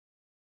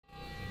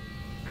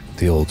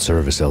The old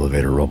service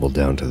elevator rumbled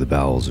down to the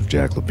bowels of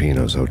Jack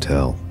Lupino's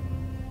hotel.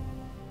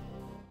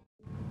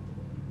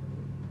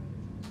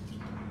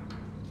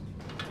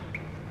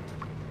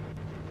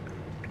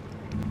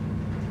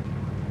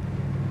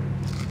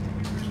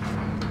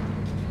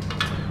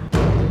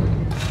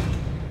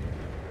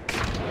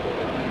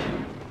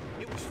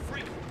 It was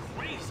freaking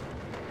crazy.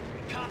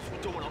 The cops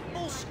were doing a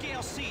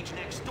full-scale siege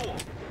next door.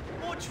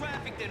 More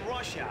traffic than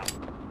rush hour.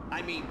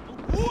 I mean,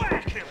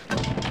 whack him!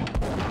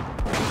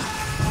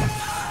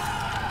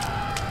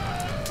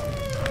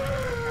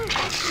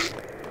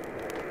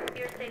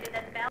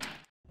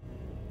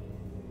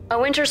 A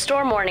winter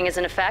storm warning is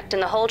in effect in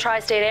the whole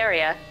tri-state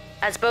area,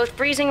 as both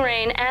freezing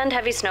rain and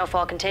heavy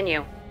snowfall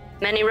continue.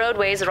 Many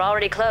roadways are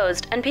already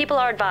closed, and people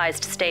are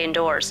advised to stay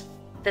indoors.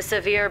 The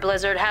severe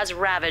blizzard has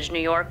ravaged New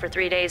York for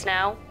 3 days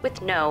now,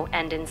 with no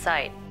end in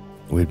sight.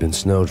 We'd been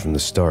snowed from the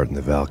start in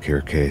the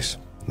Valkyr case.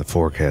 The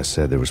forecast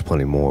said there was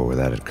plenty more where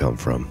that had come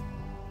from.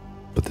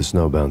 But the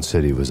snowbound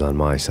city was on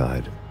my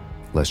side.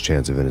 Less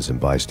chance of innocent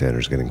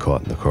bystanders getting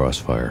caught in the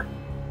crossfire.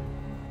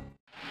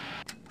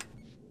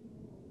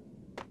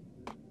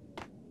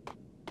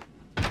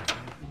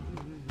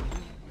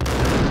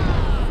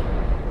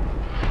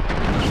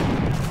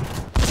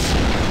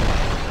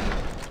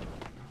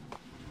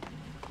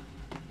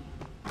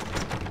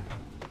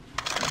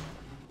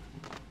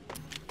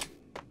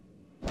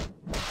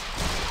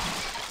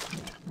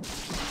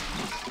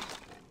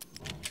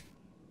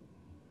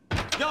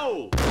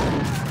 Yo!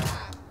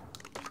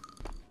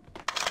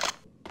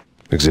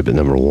 Exhibit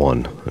number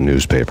 1, a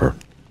newspaper.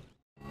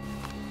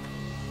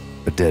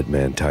 A dead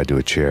man tied to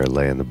a chair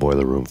lay on the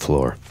boiler room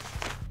floor.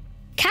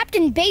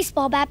 Captain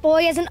Baseball Bat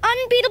Boy has an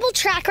unbeatable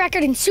track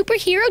record in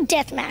superhero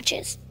death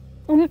matches.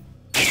 But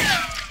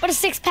a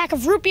 6-pack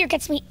of root beer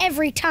gets me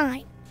every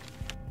time.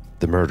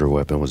 The murder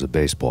weapon was a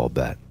baseball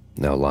bat,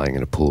 now lying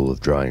in a pool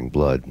of drying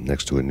blood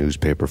next to a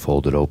newspaper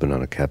folded open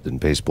on a Captain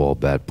Baseball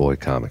Bat Boy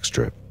comic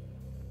strip.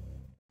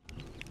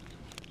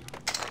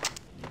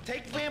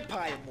 Take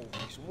vampire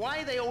movies. Why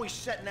are they always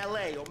set in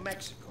LA or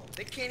Mexico?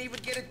 They can't even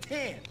get a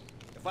tan.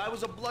 If I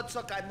was a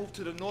bloodsucker, I'd move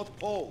to the North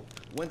Pole.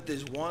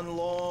 Winter's one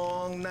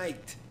long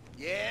night.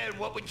 Yeah, and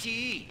what would you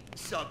eat?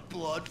 Suck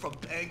blood from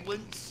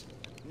penguins?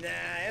 Nah,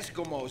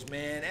 Eskimos,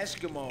 man,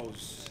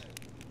 Eskimos.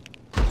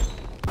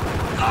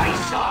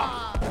 Ice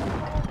up!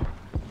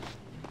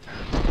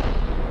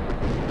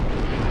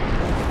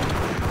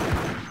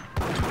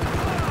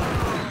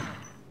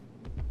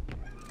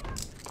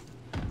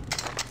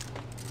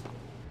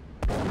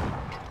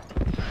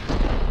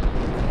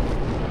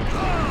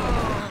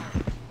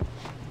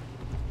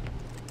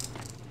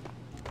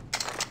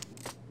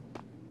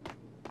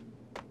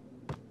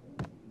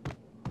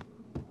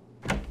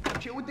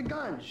 Chill with the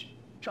guns.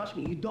 Trust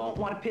me, you don't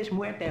want to piss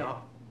Muerte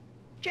off.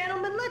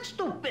 Gentlemen, let's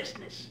do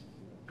business.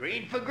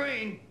 Green for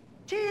green.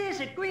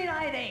 Cheers at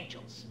Green-Eyed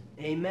Angels.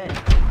 Amen.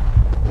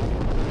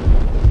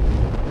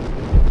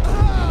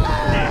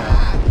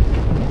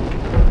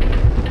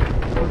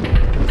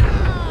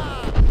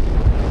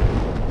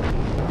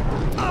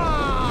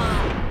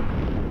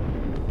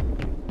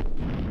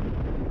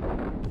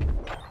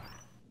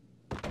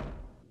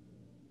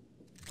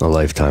 A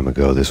lifetime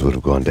ago, this would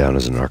have gone down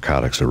as a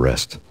narcotics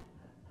arrest.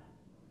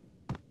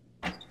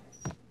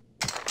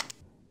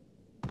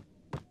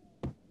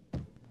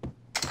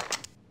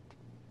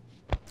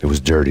 It was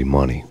dirty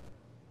money.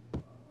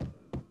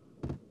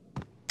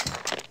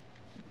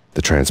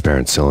 The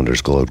transparent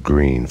cylinders glowed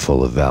green,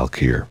 full of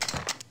Valkyr.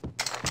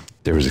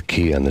 There was a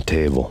key on the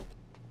table.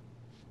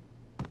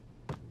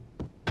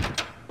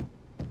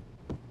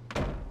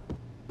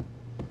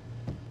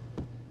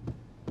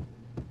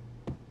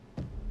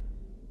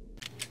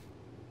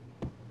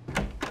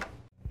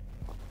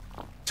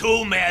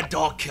 Two mad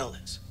dog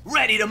killers,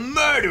 ready to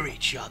murder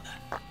each other.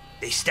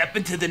 They step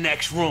into the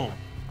next room,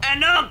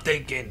 and I'm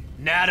thinking,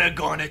 now they're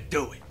gonna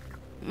do it.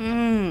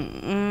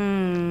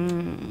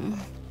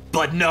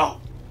 But no.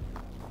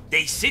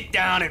 They sit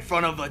down in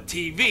front of a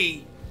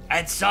TV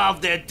and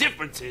solve their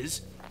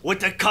differences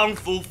with a kung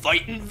fu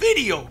fighting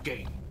video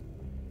game.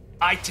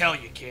 I tell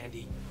you,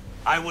 Candy,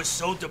 I was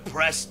so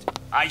depressed,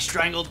 I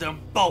strangled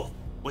them both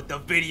with the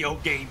video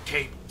game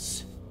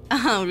cables.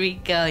 Oh,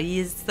 Rico,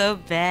 you're so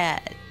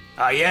bad.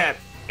 I am,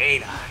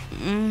 ain't I?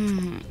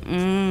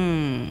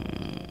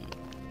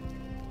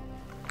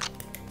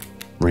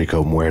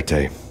 Rico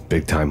Muerte,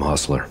 big-time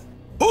hustler.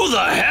 Who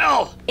the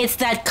hell? It's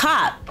that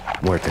cop.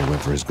 Muerte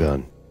went for his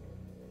gun.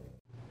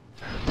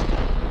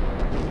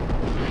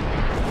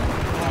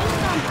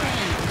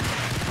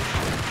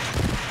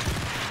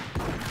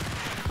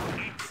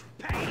 Max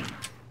Payne.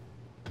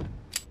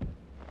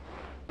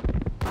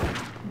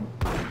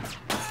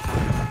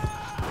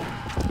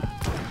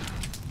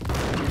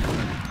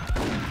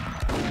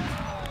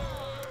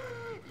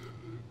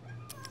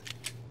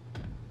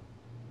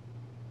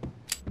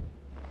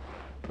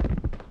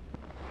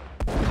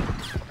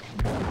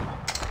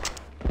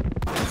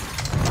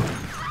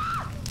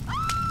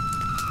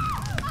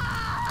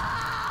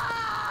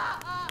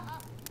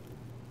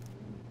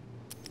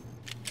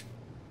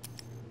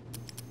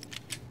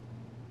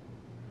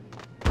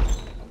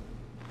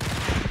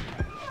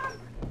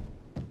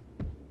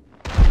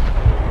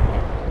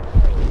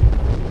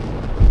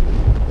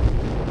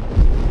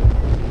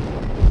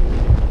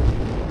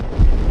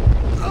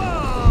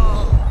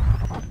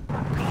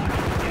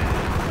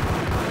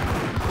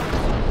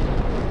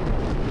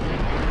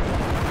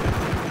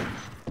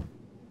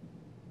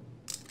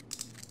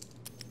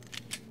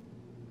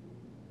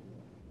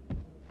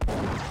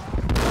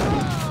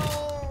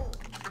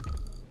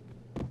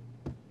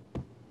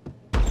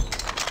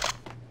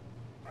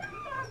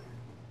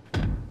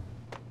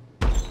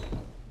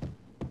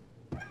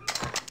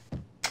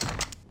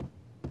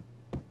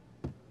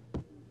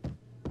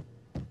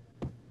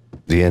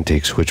 The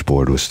antique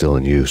switchboard was still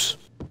in use.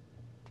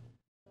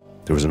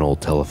 There was an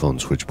old telephone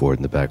switchboard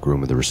in the back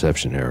room of the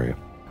reception area,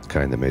 the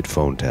kind that made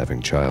phone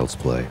tapping child's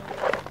play.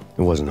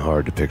 It wasn't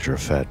hard to picture a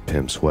fat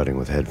pimp sweating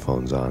with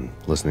headphones on,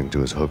 listening to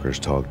his hookers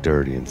talk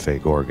dirty and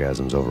fake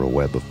orgasms over a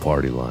web of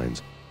party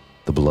lines,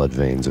 the blood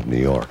veins of New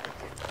York.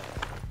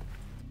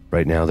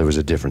 Right now, there was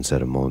a different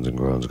set of moans and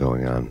groans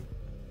going on.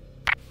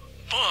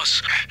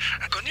 Boss,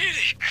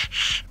 Coniti,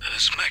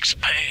 it's Max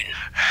Payne.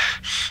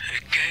 He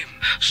came,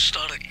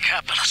 started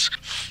capping us.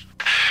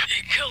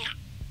 He killed...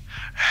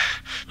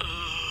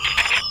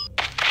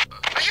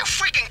 Are you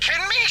freaking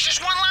kidding me? He's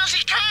just one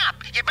lousy cop.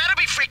 You better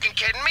be freaking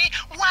kidding me.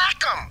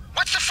 Whack him.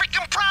 What's the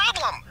freaking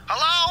problem?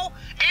 Hello?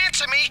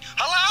 Answer me.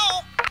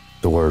 Hello?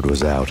 The word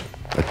was out.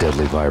 A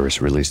deadly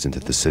virus released into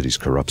the city's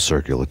corrupt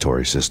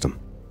circulatory system.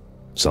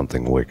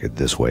 Something wicked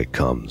this way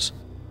comes.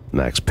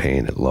 Max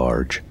Payne at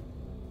large.